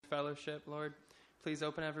fellowship, Lord. Please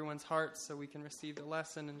open everyone's hearts so we can receive the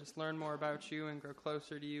lesson and just learn more about you and grow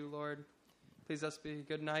closer to you, Lord. Please let us be a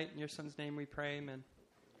good night. In your son's name we pray, amen.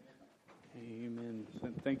 Amen.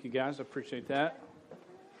 Thank you, guys. I appreciate that.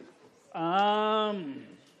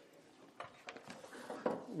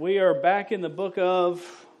 We are back in the book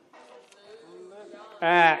of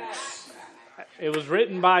Acts. It was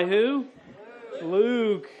written by who?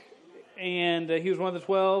 Luke. And he was one of the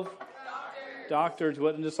 12 doctors. He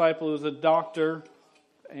wasn't a disciple, he was a doctor.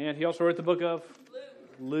 And he also wrote the book of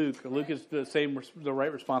Luke. Luke is the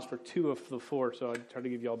right response for 2 of the 4, so I try to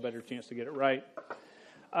give you all a better chance to get it right.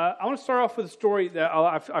 I want to start off with a story that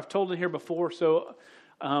I've told in here before. So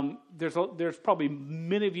there's probably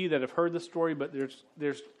many of you that have heard the story, but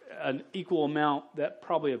there's an equal amount that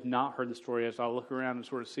probably have not heard the story as I look around and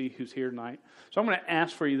sort of see who's here tonight. So I'm going to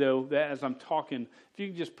ask for you, though, that as I'm talking, if you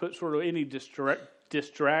can just put sort of any distractions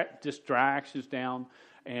down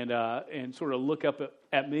and sort of look up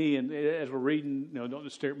at me, and as we're reading, don't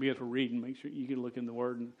just stare at me as we're reading. Make sure you can look in the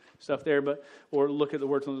Word and stuff there, or look at the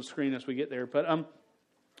words on the screen as we get there. But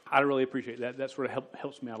I really appreciate that. That sort of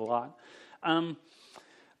helps me out a lot.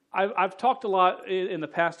 I've talked a lot in the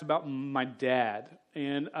past about my dad,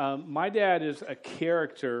 and my dad is a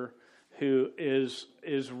character who is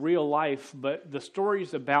real life, but the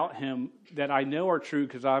stories about him that I know are true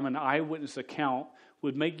because I'm an eyewitness account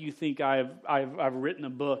would make you think I've written a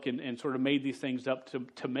book and sort of made these things up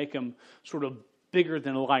to make him sort of bigger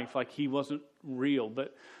than life, like he wasn't real.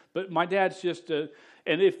 But my dad's just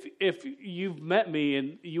and if you've met me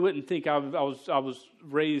and you wouldn't think I was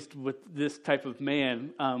raised with this type of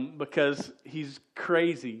man because he's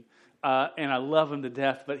crazy and I love him to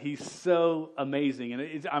death, but he's so amazing,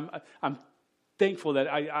 and I'm thankful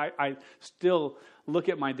that I still look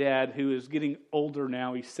at my dad, who is getting older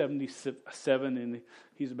now. He's 77 and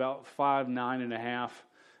he's about 5'9.5",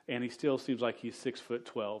 and he still seems like he's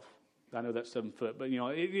 6'12". I know that's 7 foot, but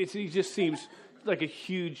he just seems like a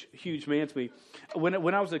huge man to me.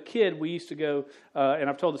 When I was a kid, we used to go, and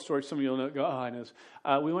I've told the story, some of you will go, oh, I know this.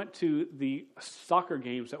 We went to the soccer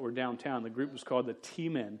games that were downtown. The group was called the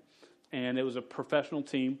T-Men, and it was a professional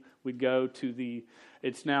team. We'd go to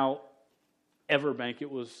it's now Everbank.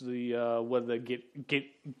 It was the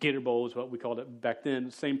Gator Bowl is what we called it back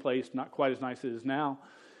then. Same place, not quite as nice as it is now.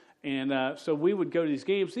 And so we would go to these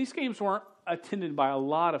games. These games weren't attended by a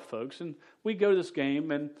lot of folks, and we'd go to this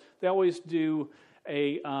game, and they always do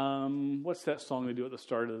a what's that song they do at the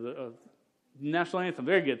start of the national anthem?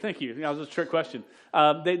 Very good, thank you. That was a trick question.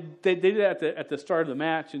 They did that at the start of the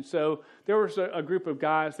match, and so there was a group of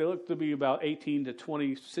guys. They looked to be about 18 to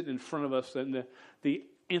 20 sitting in front of us, and the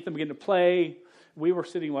anthem began to play. We were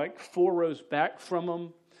sitting like 4 rows back from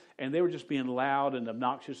them, and they were just being loud and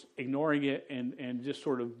obnoxious, ignoring it, and just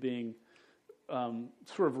sort of being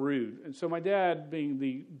sort of rude. And so my dad, being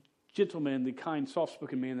the gentleman, the kind,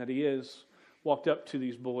 soft-spoken man that he is, walked up to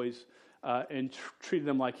these boys and treated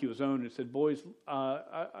them like he was owned and said, "Boys,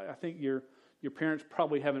 I think your parents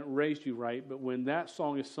probably haven't raised you right, but when that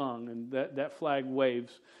song is sung and that flag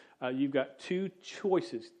waves, you've got 2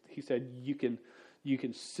 choices." He said, you can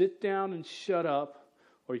sit down and shut up,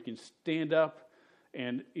 or you can stand up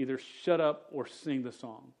and either shut up or sing the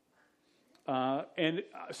song. And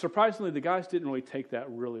surprisingly, the guys didn't really take that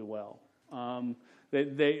really well.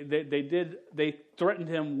 They threatened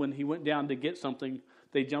him when he went down to get something.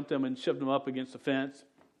 They jumped him and shoved him up against the fence.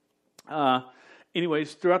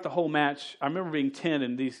 Anyways, throughout the whole match, I remember being 10,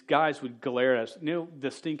 and these guys would glare at us.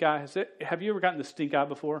 The stink eye. Have you ever gotten the stink eye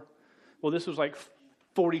before? Well, this was like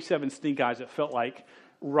 47 stink eyes, it felt like,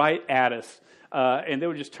 right at us. And they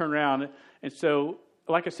would just turn around. And so,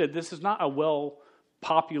 like I said, this is not a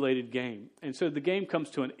well-populated game. And so the game comes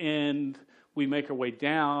to an end. We make our way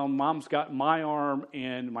down. Mom's got my arm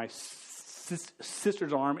and my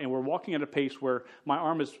sister's arm, and we're walking at a pace where my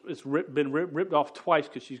arm has been ripped off twice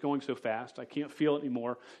because she's going so fast. I can't feel it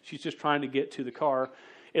anymore. She's just trying to get to the car.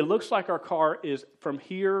 It looks like our car is from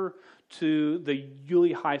here to the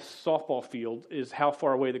Yulee High softball field is how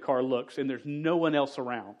far away the car looks, and there's no one else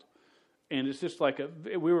around. And it's just like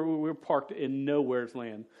we were parked in nowhere's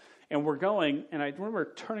land. And we're going, and I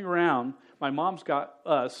remember turning around. My mom's got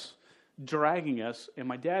us, dragging us, and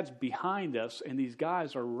my dad's behind us, and these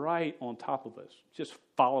guys are right on top of us, just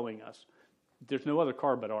following us. There's no other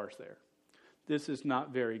car but ours there. This is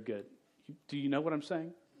not very good. Do you know what I'm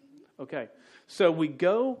saying? Okay. So we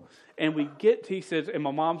go, and we get to, he says, and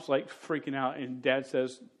my mom's like freaking out, and Dad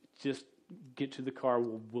says, just get to the car,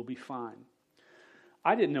 we'll be fine.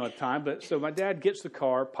 I didn't know at the time, but so my dad gets the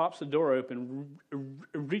car, pops the door open,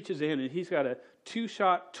 reaches in, and he's got a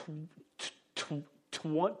 2-shot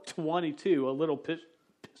 22, a little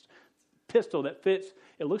pistol that fits.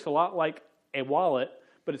 It looks a lot like a wallet,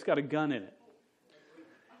 but it's got a gun in it.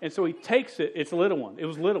 And so he takes it. It's a little one. It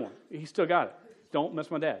was a little one. He still got it. Don't mess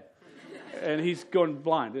with my dad. And he's going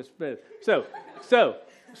blind. So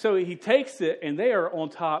he takes it, and they are on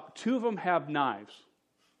top. Two of them have knives.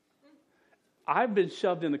 I've been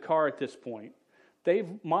shoved in the car at this point.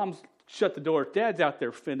 Mom's shut the door. Dad's out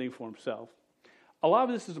there fending for himself. A lot of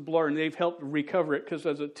this is a blur, and they've helped recover it because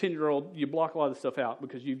as a 10-year-old, you block a lot of stuff out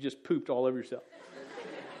because you've just pooped all over yourself.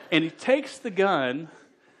 And he takes the gun,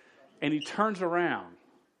 and he turns around.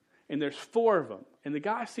 And there's 4 of them. And the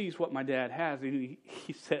guy sees what my dad has, and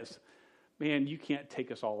he says, man, you can't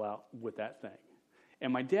take us all out with that thing.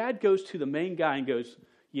 And my dad goes to the main guy and goes,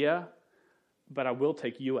 yeah, but I will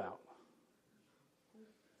take you out.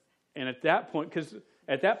 And at that point,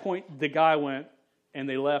 the guy went, and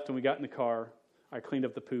they left, and we got in the car. I cleaned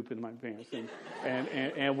up the poop in my pants,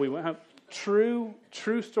 and we went home. True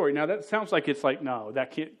story. Now, that sounds like it's like, no,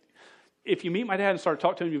 that can't. If you meet my dad and start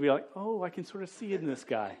talking to him, you'll be like, oh, I can sort of see it in this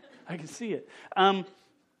guy. I can see it.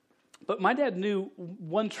 But my dad knew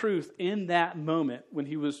one truth in that moment when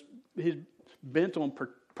he was bent on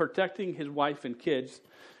protecting his wife and kids.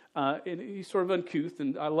 And he's sort of uncouth,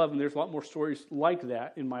 and I love him. There's a lot more stories like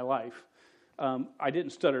that in my life. I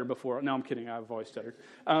didn't stutter before. No, I'm kidding. I've always stuttered.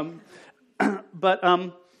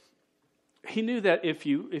 But he knew that if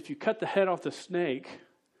you cut the head off the snake,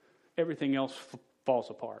 everything else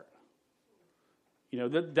falls apart. You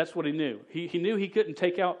know, that's what he knew. He knew he couldn't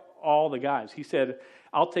take out all the guys. He said,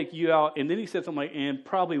 I'll take you out. And then he said something like, and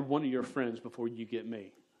probably one of your friends before you get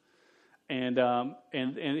me. And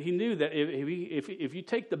he knew that if you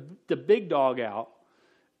take the big dog out,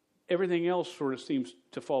 everything else sort of seems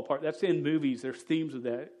to fall apart. That's in movies. There's themes of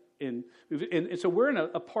that in movies. And so we're in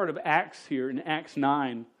a part of Acts here, in Acts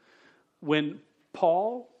 9, when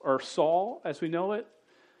Paul, or Saul, as we know it,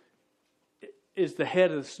 is the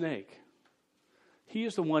head of the snake. He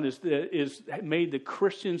is the one is made the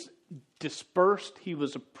Christians dispersed. He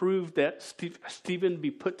was approved that Stephen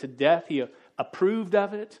be put to death. He approved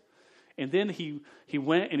of it. And then he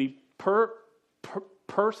went and he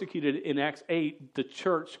persecuted in Acts 8 the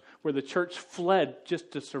church, where the church fled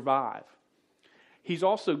just to survive. He's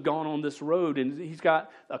also gone on this road, and he's got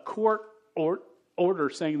a court order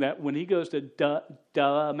saying that when he goes to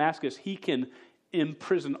Damascus, he can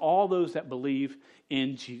imprison all those that believe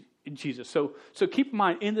in Jesus. So keep in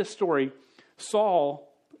mind, in this story,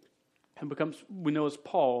 Saul, who becomes, we know as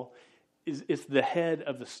Paul, is the head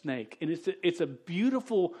of the snake. And it's a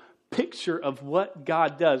beautiful picture of what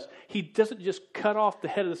God does. He doesn't just cut off the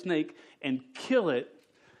head of the snake and kill it.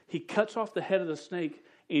 He cuts off the head of the snake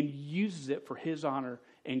and uses it for his honor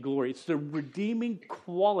and glory. It's the redeeming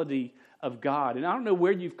quality of God. And I don't know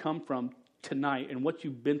where you've come from tonight and what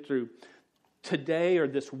you've been through today or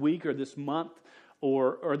this week or this month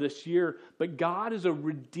or this year, but God is a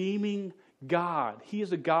redeeming God. He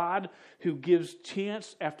is a God who gives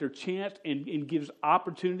chance after chance and gives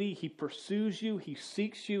opportunity. He pursues you. He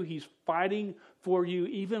seeks you. He's fighting for you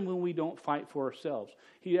even when we don't fight for ourselves.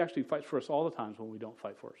 He actually fights for us all the times when we don't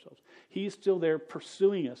fight for ourselves. He's still there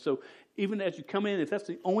pursuing us. So even as you come in, if that's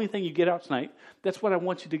the only thing you get out tonight, that's what I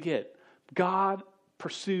want you to get. God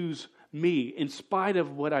pursues me in spite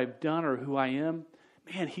of what I've done or who I am.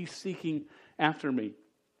 Man, he's seeking after me.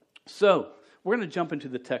 So we're going to jump into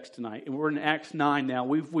the text tonight, and we're in Acts 9 now.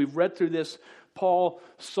 We've read through this. Paul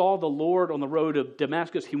saw the Lord on the road of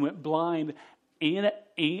Damascus. He went blind.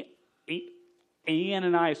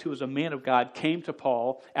 Ananias, who was a man of God, came to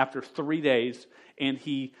Paul after 3 days, and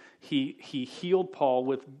he healed Paul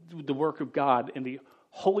with the work of God, and the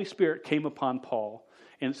Holy Spirit came upon Paul,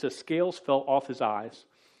 and it says scales fell off his eyes.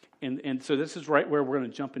 And so this is right where we're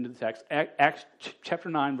going to jump into the text. Acts chapter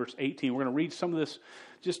 9, verse 18. We're going to read some of this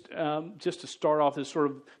just to start off. This is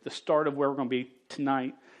sort of the start of where we're going to be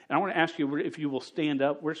tonight. And I want to ask you if you will stand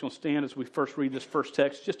up. We're just going to stand as we first read this first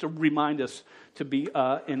text, just to remind us to be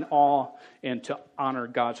in awe and to honor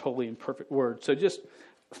God's holy and perfect word. So just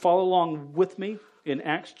follow along with me in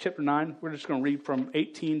Acts chapter 9. We're just going to read from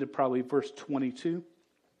 18 to probably verse 22. And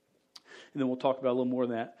then we'll talk about a little more of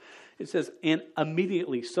that. It says, and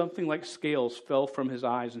immediately something like scales fell from his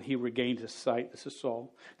eyes, and he regained his sight. This is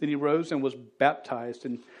Saul. Then he rose and was baptized,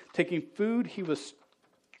 and taking food he was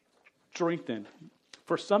strengthened.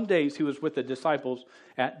 For some days he was with the disciples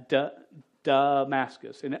at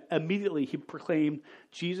Damascus, and immediately he proclaimed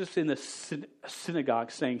Jesus in the synagogue,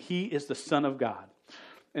 saying, he is the Son of God.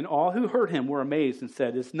 And all who heard him were amazed and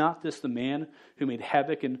said, is not this the man who made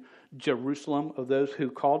havoc in Jerusalem of those who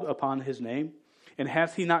called upon his name? And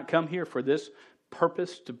has he not come here for this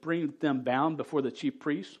purpose, to bring them bound before the chief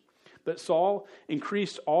priests? But Saul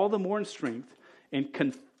increased all the more in strength and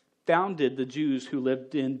confounded the Jews who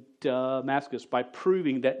lived in Damascus by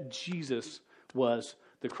proving that Jesus was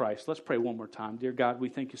the Christ. Let's pray one more time. Dear God, we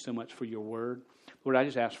thank you so much for your word. Lord, I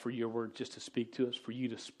just ask for your word just to speak to us, for you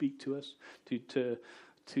to speak to us,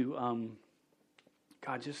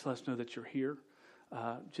 God, just let us know that you're here.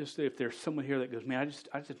 Just if there's someone here that goes, man,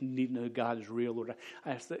 I just need to know God is real, Lord.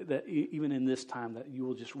 I ask that even in this time that you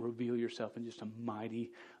will just reveal yourself in just a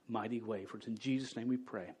mighty, mighty way. For it's in Jesus' name we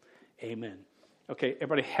pray. Amen. Okay,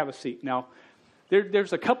 everybody have a seat. Now,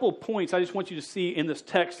 there's a couple of points I just want you to see in this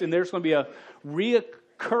text, and there's going to be a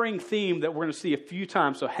recurring theme that we're going to see a few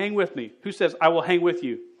times. So hang with me. Who says, I will hang with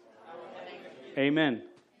you? I will hang with you. Amen.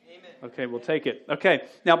 Okay, we'll take it. Okay,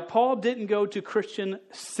 now Paul didn't go to Christian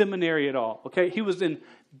seminary at all. Okay, he was in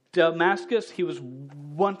Damascus. He was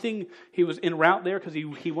en route there because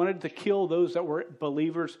he wanted to kill those that were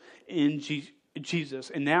believers in Jesus.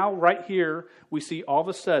 And now right here, we see all of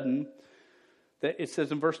a sudden that it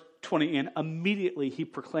says in verse 20, and immediately he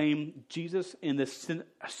proclaimed Jesus in the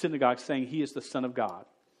synagogue, saying he is the Son of God.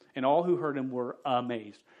 And all who heard him were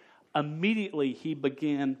amazed. Immediately he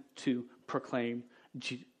began to proclaim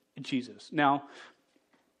Jesus. Now,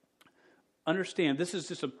 understand, this is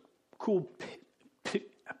just a cool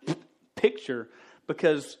picture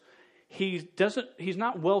because he's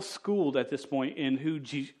not well schooled at this point in who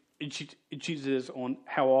Jesus is, on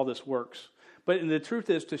how all this works. But the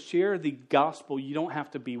truth is, to share the gospel, you don't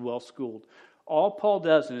have to be well schooled. All Paul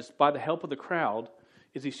does, and it's by the help of the crowd,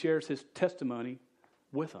 is he shares his testimony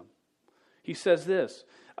with them. He says this,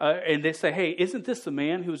 and they say, "Hey, isn't this the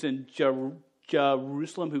man who's in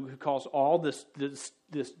Jerusalem who calls all this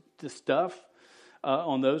stuff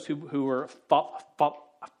on those who are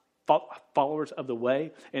followers of the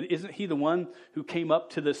way? And isn't he the one who came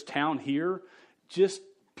up to this town here just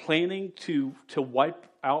planning to wipe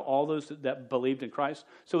out all those that believed in Christ?"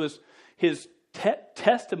 So his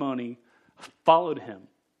testimony followed him.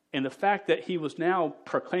 And the fact that he was now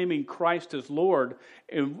proclaiming Christ as Lord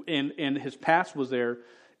and his past was there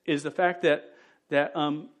is the fact that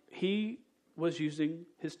he was using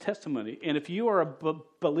his testimony. And if you are a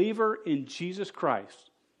believer in Jesus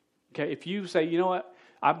Christ, okay, if you say, you know what,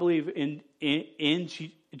 I believe in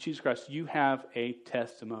Jesus Christ, you have a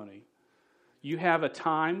testimony. You have a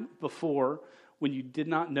time before when you did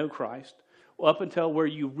not know Christ, up until where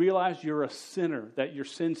you realize you're a sinner, that your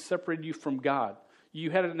sin separated you from God. You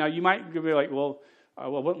had it. Now you might be like, well, I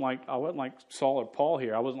wasn't like Saul or Paul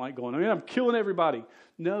here. I wasn't like going, I'm killing everybody.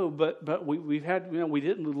 No, but we've had, we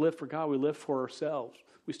didn't live for God. We lived for ourselves.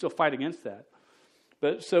 We still fight against that.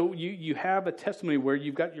 But so you have a testimony where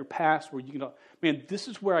you've got your past where you can, man, this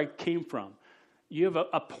is where I came from. You have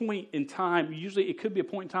a point in time. Usually it could be a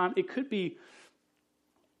point in time. It could be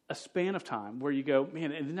a span of time where you go,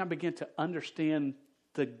 man, and then I begin to understand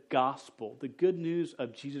the gospel, the good news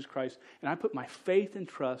of Jesus Christ. And I put my faith and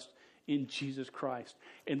trust in Jesus Christ.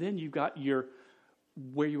 And then you've got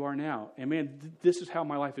where you are now. And man, this is how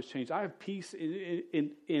my life has changed. I have peace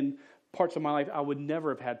in parts of my life I would never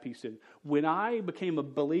have had peace in. When I became a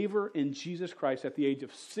believer in Jesus Christ at the age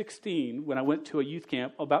of 16, when I went to a youth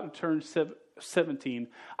camp, about to turn 17,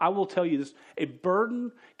 I will tell you this, a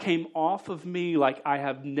burden came off of me like I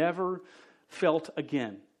have never felt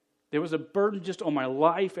again. There was a burden just on my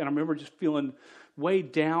life, and I remember just feeling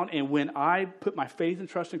weighed down. And when I put my faith and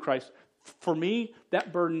trust in Christ, for me,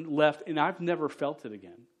 that burden left, and I've never felt it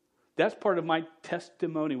again. That's part of my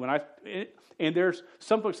testimony. And there's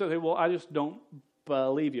some folks that say, well, I just don't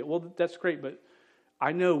believe you. Well, that's great, but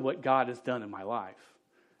I know what God has done in my life.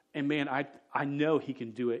 And man, I know he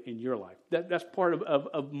can do it in your life. That's part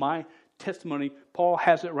of my testimony. Paul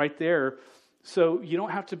has it right there. So you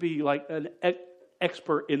don't have to be like an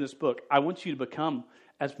expert in this book. I want you to become,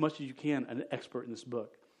 as much as you can, an expert in this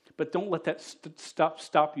book. But don't let that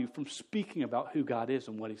stop you from speaking about who God is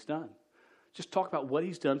and what he's done. Just talk about what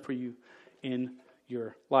he's done for you in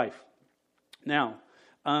your life. Now,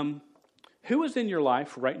 who is in your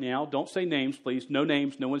life right now? Don't say names, please. No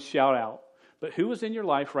names. No one shout out. But who is in your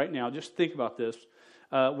life right now? Just think about this,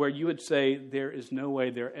 where you would say there is no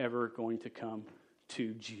way they're ever going to come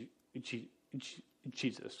to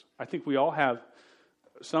Jesus. I think we all have.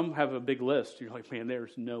 Some have a big list. You're like, man,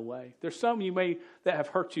 there's no way. There's some that have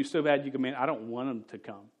hurt you so bad you go, man, I don't want them to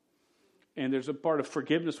come. And there's a part of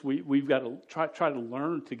forgiveness we've got to try to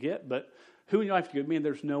learn to get. But who in your life you go, man,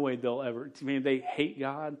 there's no way they'll ever. Man, they hate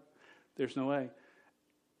God. There's no way.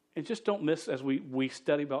 And just don't miss as we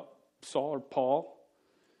study about Saul or Paul.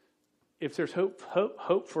 If there's hope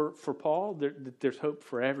for Paul, there's hope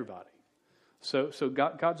for everybody. So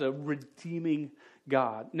God's a redeeming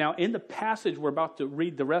God. Now, in the passage we're about to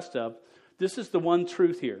read the rest of, this is the one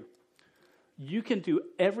truth here. You can do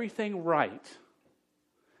everything right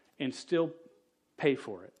and still pay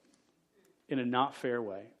for it in a not fair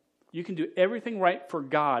way. You can do everything right for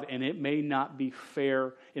God, and it may not be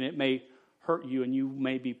fair, and it may hurt you, and you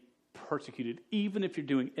may be persecuted, even if you're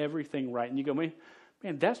doing everything right. And you go, man,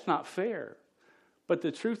 that's not fair. But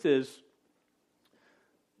the truth is,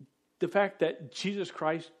 the fact that Jesus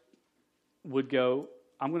Christ would go,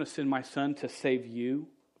 I'm going to send my son to save you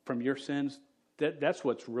from your sins, that's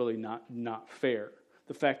what's really not fair.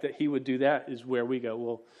 The fact that he would do that is where we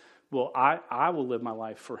go, well, I will live my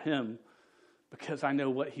life for him because I know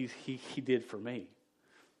what he did for me.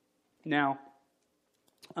 Now,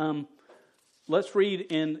 let's read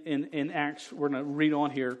in Acts. We're going to read on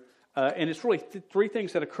here. And it's really three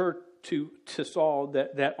things that occur to Saul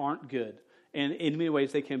that aren't good. And in many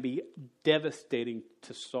ways, they can be devastating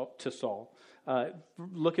to Saul.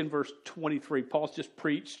 Look in verse 23. Paul's just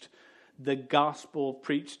preached the gospel,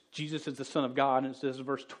 preached Jesus is the Son of God. And it says in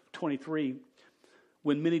verse 23,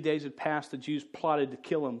 when many days had passed, the Jews plotted to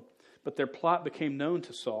kill him. But their plot became known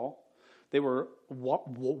to Saul. They were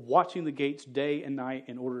watching the gates day and night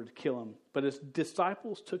in order to kill him. But his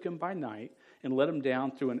disciples took him by night and let him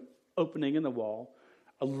down through an opening in the wall,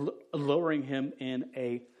 lowering him in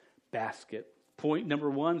a basket. Point number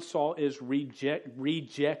one, Saul is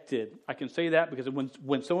rejected. I can say that because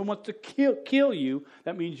when someone wants to kill you,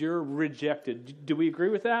 that means you're rejected. Do we agree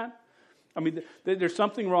with that? I mean, there's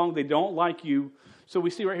something wrong. They don't like you. So we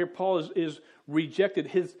see right here, Paul is rejected.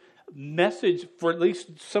 His message for at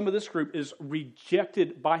least some of this group is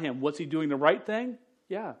rejected by him. Was he doing the right thing?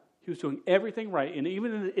 Yeah, he was doing everything right. And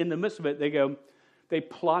even in the midst of it, they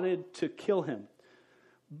plotted to kill him.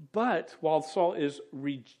 But while Saul is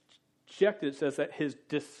rejected, it says that his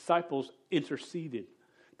disciples interceded,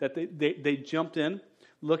 that they jumped in.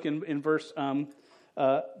 Look in verse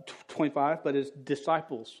 25, but his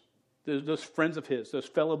disciples, those friends of his, those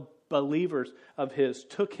fellow believers of his,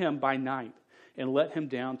 took him by night and let him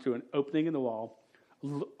down through an opening in the wall,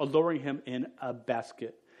 lowering him in a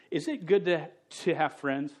basket. Is it good to have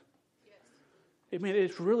friends? Yes. I mean,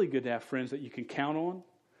 it's really good to have friends that you can count on,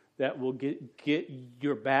 that will get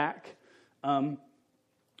your back.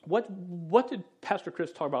 What did Pastor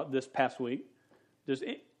Chris talk about this past week? Does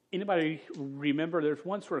anybody remember? There's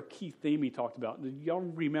one sort of key theme he talked about. Do y'all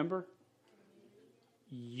remember?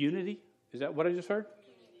 Unity? Is that what I just heard?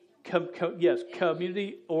 Yes,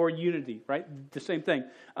 community or unity, right? The same thing.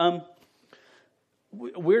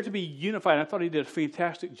 We're to be unified. I thought he did a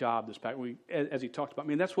fantastic job this past week as he talked about. I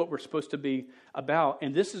mean, that's what we're supposed to be about.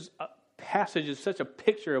 And this is a passage is such a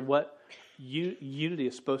picture of what unity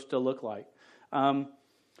is supposed to look like.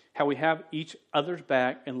 How we have each other's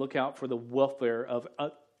back and look out for the welfare of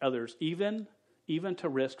others, even to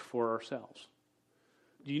risk for ourselves.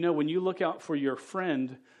 Do you know when you look out for your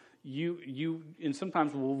friend, you and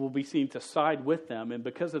sometimes will be seen to side with them, and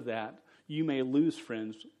because of that, you may lose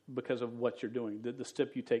friends because of what you're doing, the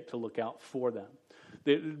step you take to look out for them.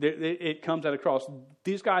 It comes at a cross.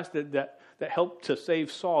 These guys that helped to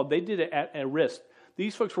save Saul, they did it at a risk.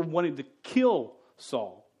 These folks were wanting to kill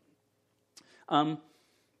Saul.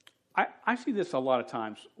 I see this a lot of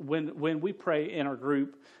times. When we pray in our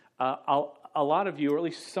group, a lot of you, or at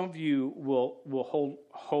least some of you, will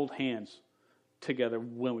hold hands together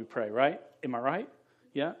when we pray, right? Am I right?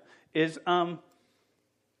 Yeah?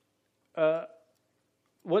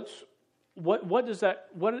 What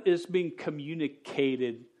is being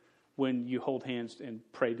communicated when you hold hands and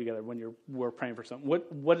pray together, when we're praying for something?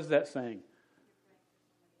 What is that saying?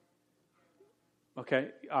 Okay,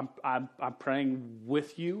 I'm praying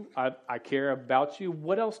with you. I care about you.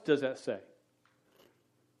 What else does that say?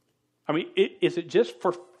 I mean, is it just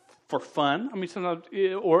for fun? I mean, sometimes,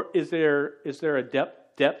 or is there a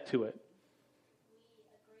depth to it?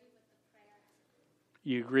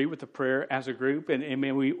 You agree with the prayer as a group, and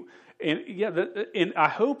I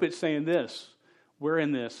hope it's saying this: we're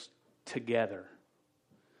in this together.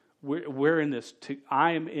 We're in this.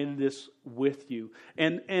 I am in this with you,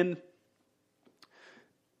 and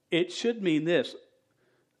it should mean this.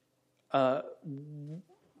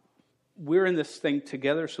 We're in this thing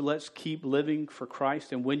together, so let's keep living for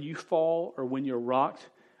Christ. And when you fall or when you're rocked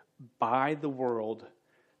by the world,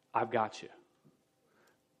 I've got you.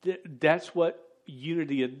 That's what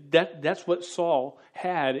unity is. That's what Saul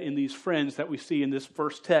had in these friends that we see in this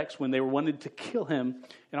first text when they were wanted to kill him.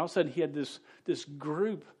 And all of a sudden he had this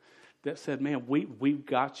group that said, man, we've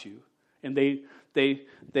got you. And they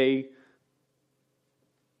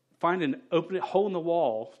find an open hole in the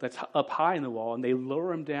wall that's up high in the wall, and they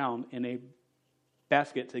lower him down in a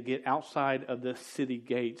basket to get outside of the city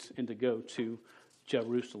gates and to go to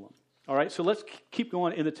Jerusalem. All right, so let's keep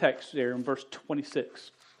going in the text there in verse 26.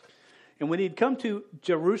 And when he had come to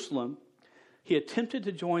Jerusalem, he attempted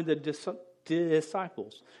to join the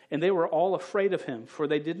disciples, and they were all afraid of him, for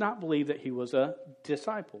they did not believe that he was a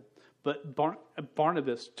disciple. But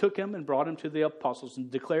Barnabas took him and brought him to the apostles and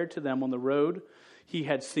declared to them on the road he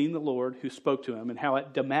had seen the Lord who spoke to him, and how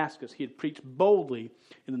at Damascus he had preached boldly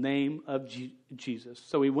in the name of Jesus.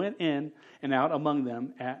 So he went in and out among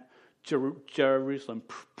them at Jerusalem,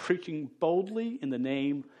 preaching boldly in the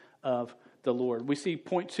name of the Lord. We see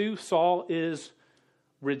point 2, Saul is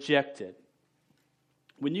rejected.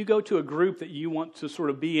 When you go to a group that you want to sort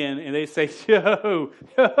of be in and they say, yo,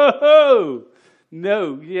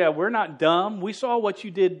 no, yeah, we're not dumb. We saw what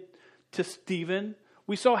you did to Stephen.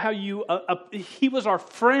 We saw how he was our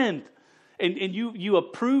friend, and you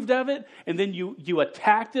approved of it, and then you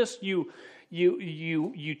attacked us, you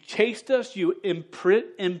chased us, you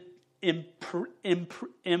imprisoned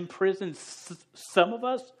some of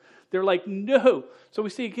us. They're like, no. So we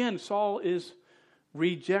see again, Saul is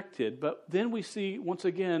rejected, but then we see once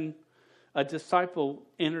again a disciple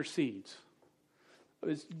intercedes.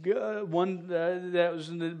 It's one that was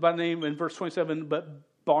by name in verse 27, but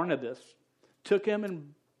Barnabas took him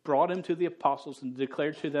and brought him to the apostles and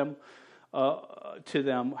declared to them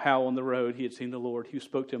how on the road he had seen the Lord who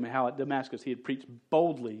spoke to him, and how at Damascus he had preached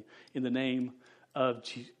boldly in the name of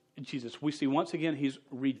Jesus. We see once again he's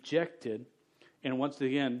rejected, and once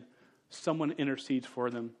again someone intercedes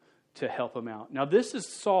for them to help him out. Now this is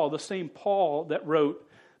Saul, the same Paul that wrote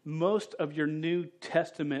most of your New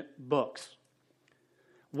Testament books.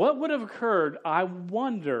 What would have occurred, I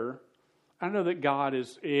wonder. I know that God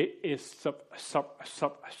is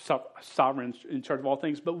sovereign in charge of all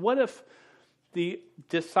things, but what if the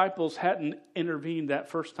disciples hadn't intervened that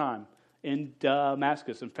first time in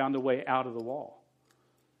Damascus and found a way out of the wall?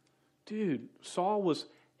 Dude, Saul was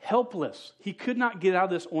helpless. He could not get out of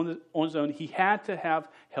this on his own. He had to have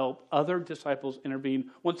help. Other disciples intervened.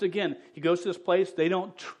 Once again, he goes to this place. They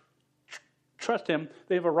don't trust him.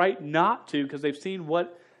 They have a right not to because they've seen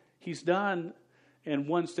what he's done. And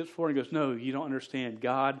one steps forward and goes, no, you don't understand.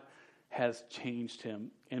 God has changed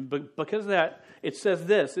him. And because of that, it says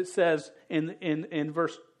this. It says in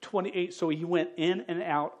verse 28, so he went in and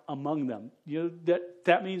out among them. You know,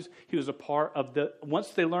 that means he was a part of once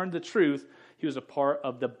they learned the truth, he was a part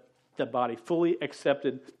of the body, fully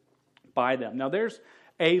accepted by them. Now there's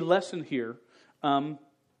a lesson here, and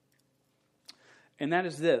that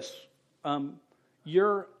is this.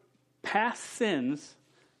 Your past sins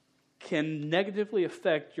can negatively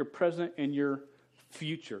affect your present and your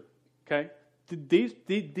future. Okay?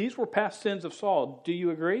 These were past sins of Saul. Do you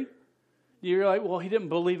agree? You're like, well, he didn't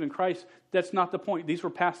believe in Christ. That's not the point. These were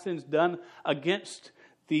past sins done against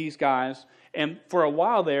these guys. And for a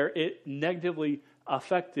while there, it negatively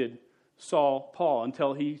affected Paul,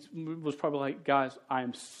 until he was probably like, guys, I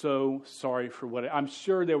am so sorry for I'm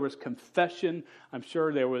sure there was confession. I'm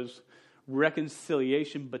sure there was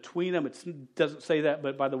reconciliation between them. It doesn't say that,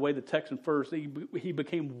 but by the way the text infers, he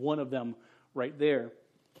became one of them right there.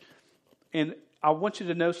 And I want you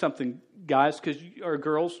to know something, guys, or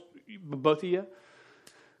girls, both of you,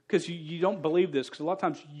 because you don't believe this, because a lot of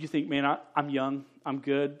times you think, man, I'm young, I'm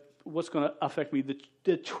good. What's going to affect me?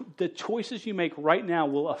 The choices you make right now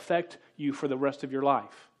will affect you for the rest of your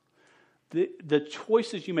life. The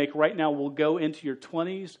choices you make right now will go into your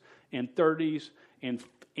 20s and 30s and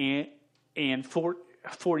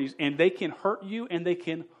 40s, and they can hurt you and they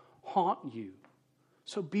can haunt you.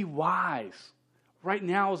 So be wise. Right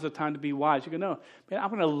now is the time to be wise. You go, no, man, I'm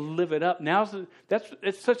going to live it up.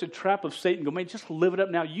 It's such a trap of Satan. Go, man, just live it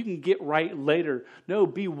up now. You can get right later. No,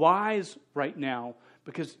 be wise right now,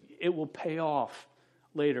 because it will pay off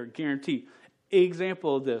later, guaranteed.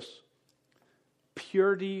 Example of this,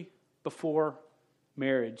 purity before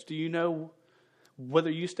marriage. Do you know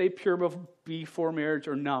whether you stay pure before marriage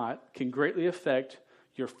or not can greatly affect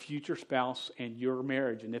your future spouse and your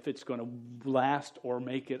marriage, and if it's going to last or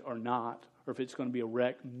make it or not, or if it's going to be a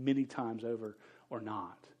wreck many times over or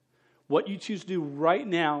not. What you choose to do right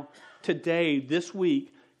now, today, this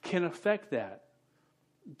week, can affect that.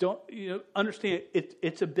 Don't understand?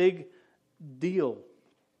 It's a big deal.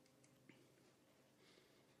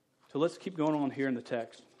 So let's keep going on here in the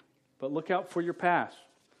text. But look out for your past,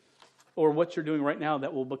 or what you're doing right now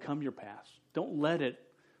that will become your past. Don't let it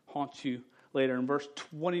haunt you later. In verse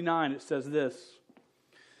 29, it says this.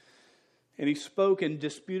 And he spoke and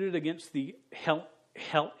disputed against the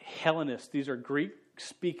Hellenists. These are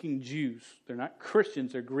Greek-speaking Jews. They're not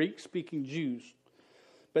Christians. They're Greek-speaking Jews.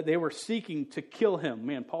 but they were seeking to kill him.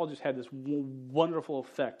 Man, Paul just had this wonderful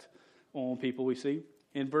effect on people, we see.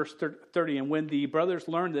 In verse 30, and when the brothers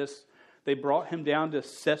learned this, they brought him down to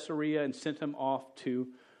Caesarea and sent him off to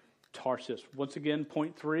Tarsus. Once again,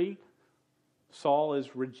 point 3, Saul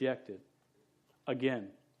is rejected. Again,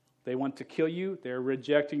 they want to kill you, they're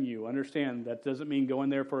rejecting you. Understand, that doesn't mean go in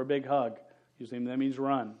there for a big hug. Usually that means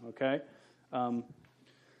run, okay?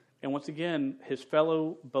 And once again, his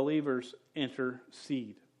fellow believers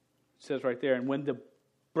intercede. It says right there, and when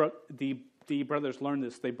the brothers learned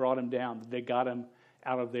this, they brought him down. They got him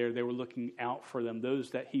out of there. They were looking out for them.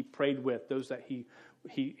 Those that he prayed with, those that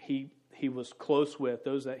he was close with,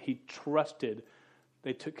 those that he trusted,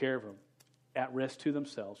 they took care of him. At risk to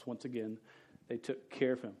themselves, once again, they took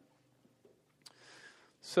care of him.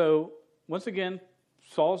 So, once again,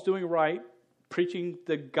 Saul's doing right, preaching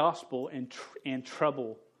the gospel, and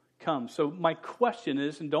trouble comes. So my question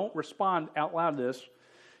is, and don't respond out loud to this,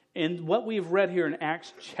 in what we've read here in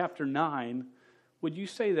Acts chapter 9, would you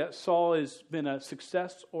say that Saul has been a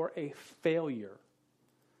success or a failure?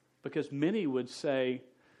 Because many would say,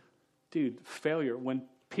 dude, failure. When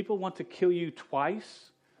people want to kill you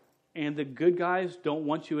twice, and the good guys don't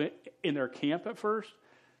want you in their camp at first,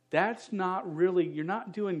 that's not really, you're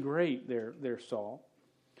not doing great there Saul.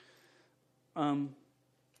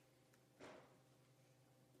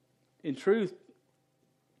 In truth,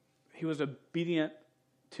 he was obedient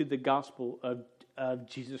to the gospel of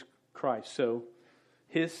Jesus Christ. So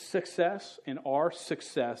his success and our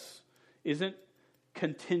success isn't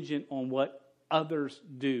contingent on what others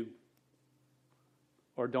do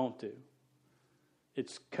or don't do.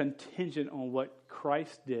 It's contingent on what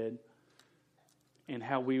Christ did and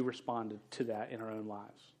how we responded to that in our own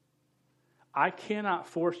lives. I cannot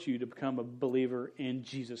force you to become a believer in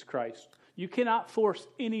Jesus Christ. You cannot force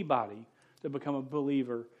anybody to become a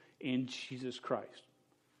believer in Jesus Christ.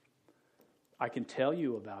 I can tell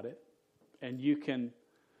you about it, and you can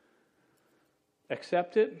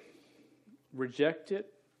accept it, reject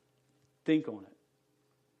it, think on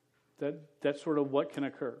it. That's sort of what can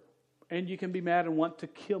occur. And you can be mad and want to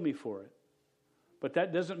kill me for it. But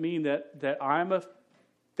that doesn't mean that I'm a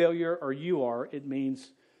failure or you are. It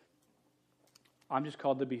means I'm just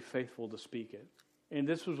called to be faithful to speak it. And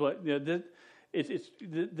this was what, it's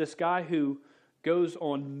this guy who goes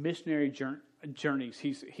on missionary journeys.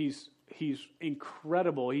 He's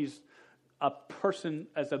incredible. He's a person,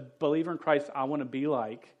 as a believer in Christ, I want to be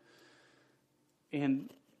like.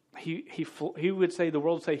 And he would say, the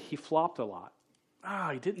world would say he flopped a lot.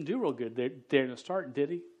 He didn't do real good there in the start, did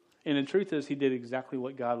he? And the truth is, he did exactly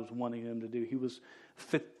what God was wanting him to do. He was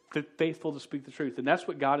faithful to speak the truth, and that's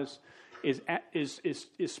what God is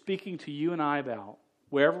speaking to you and I about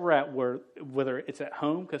wherever we're at. Whether it's at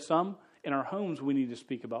home, because some in our homes we need to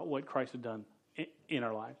speak about what Christ has done in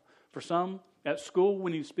our life. For some at school,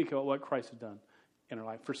 we need to speak about what Christ has done in our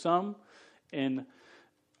life. For some, in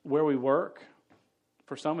where we work.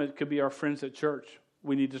 For some, it could be our friends at church.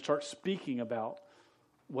 We need to start speaking about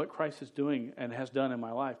what Christ is doing and has done in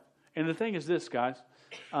my life. And the thing is this, guys.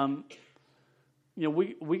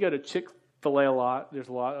 We go to Chick-fil-A a lot. There's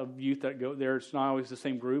a lot of youth that go there. It's not always the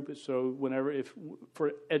same group. So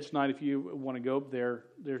for Edge Night, if you want to go up there,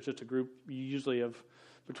 there's just a group usually of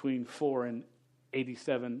between 4 and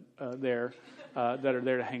 87 there that are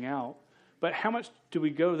there to hang out. But how much do we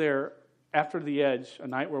go there after the Edge, a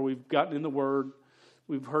night where we've gotten in the Word,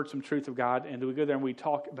 we've heard some truth of God, and do we go there and we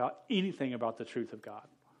talk about anything about the truth of God?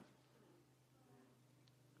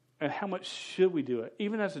 And how much should we do it?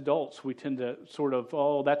 Even as adults, we tend to sort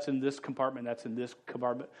of, that's in this compartment, that's in this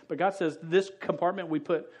compartment. But God says this compartment we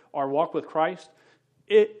put our walk with Christ,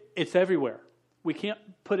 it's everywhere. We can't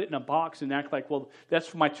put it in a box and act like, well, that's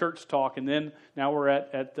for my church talk, and then now we're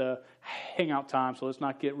at the hangout time, so let's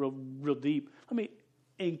not get real deep. Let me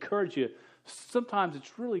encourage you. Sometimes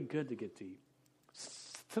it's really good to get deep.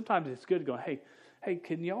 Sometimes it's good to go, hey,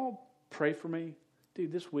 can y'all pray for me?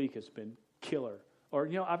 Dude, this week has been killer. Or,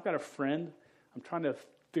 I've got a friend I'm trying to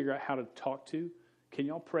figure out how to talk to. Can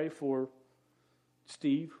y'all pray for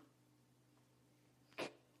Steve,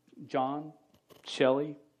 John,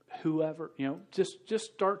 Shelley, whoever? Just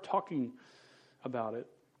start talking about it.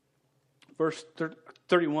 Verse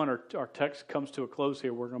 31, our text comes to a close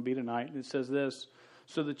here. We're going to be tonight. And it says this: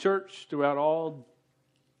 So the church throughout all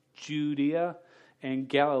Judea and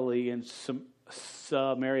Galilee and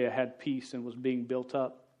Samaria had peace and was being built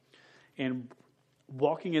up. And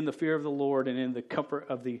walking in the fear of the Lord and in the comfort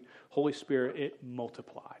of the Holy Spirit, it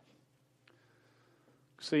multiplied.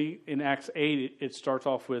 See, in Acts 8, it starts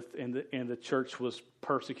off with, and the church was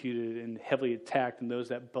persecuted and heavily attacked, and those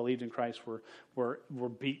that believed in Christ were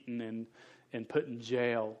beaten and put in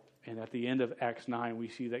jail. And at the end of Acts 9, we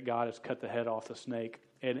see that God has cut the head off the snake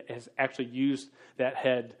and has actually used that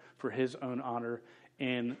head for his own honor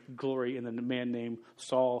and glory in the man named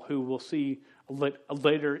Saul, who we'll see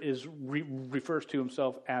later refers to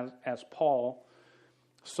himself as Paul.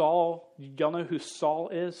 Saul, y'all know who Saul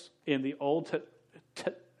is in the Old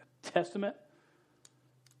Testament?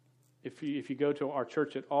 If you go to our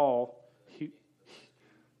church at all,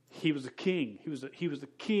 he was a king. He was a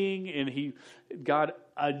king, and God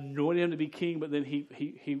anointed him to be king. But then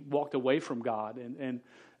he walked away from God, and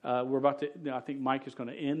we're about to. I think Mike is going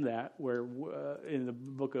to end that where in the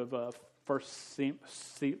book of First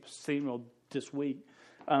Samuel this week.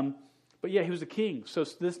 But yeah, he was a king. So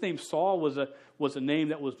this name Saul was a name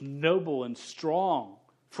that was noble and strong.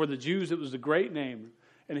 For the Jews, it was a great name,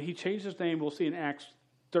 and he changed his name. We'll see in Acts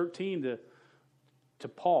 13 to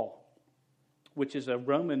Paul, which is a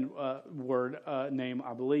Roman word name,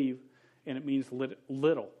 I believe, and it means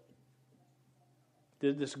little.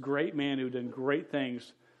 This great man who did great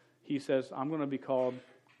things, he says, I'm going to be called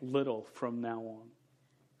little from now on.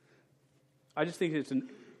 I just think it's an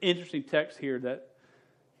interesting text here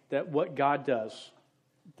that what God does,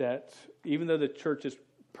 that even though the church is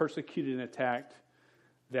persecuted and attacked,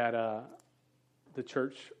 that the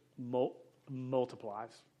church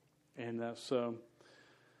multiplies. And so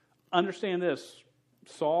understand this,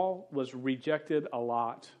 Saul was rejected a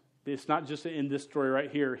lot. It's not just in this story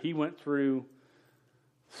right here. He went through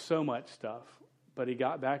so much stuff, but he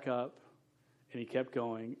got back up and he kept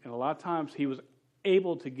going. And a lot of times he was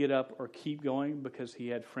able to get up or keep going because he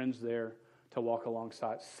had friends there to walk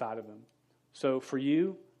alongside of him. So for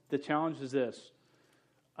you, the challenge is this.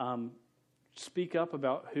 Speak up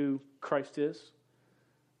about who Christ is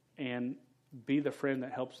and be the friend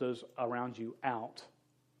that helps those around you out,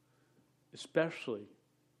 especially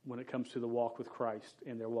when it comes to the walk with Christ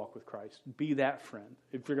and their walk with Christ. Be that friend.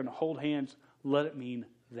 If you're going to hold hands, let it mean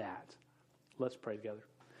that. Let's pray together.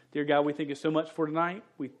 Dear God, we thank you so much for tonight.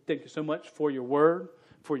 We thank you so much for your word,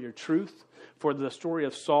 for your truth, for the story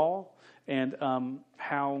of Saul and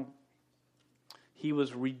how he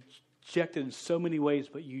was rejected in so many ways,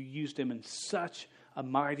 but you used him in such a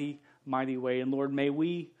mighty, mighty way. And Lord, may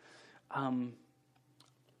we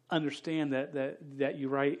understand that you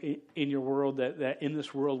write in your world that in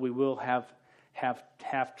this world we will have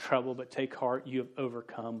trouble, but take heart, you have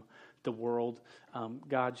overcome the world.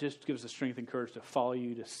 God, just give us the strength and courage to follow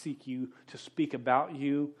you, to seek you, to speak about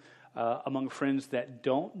you among friends that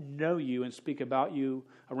don't know you, and speak about you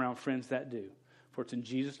around friends that do. For it's in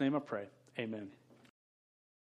Jesus' name I pray. Amen.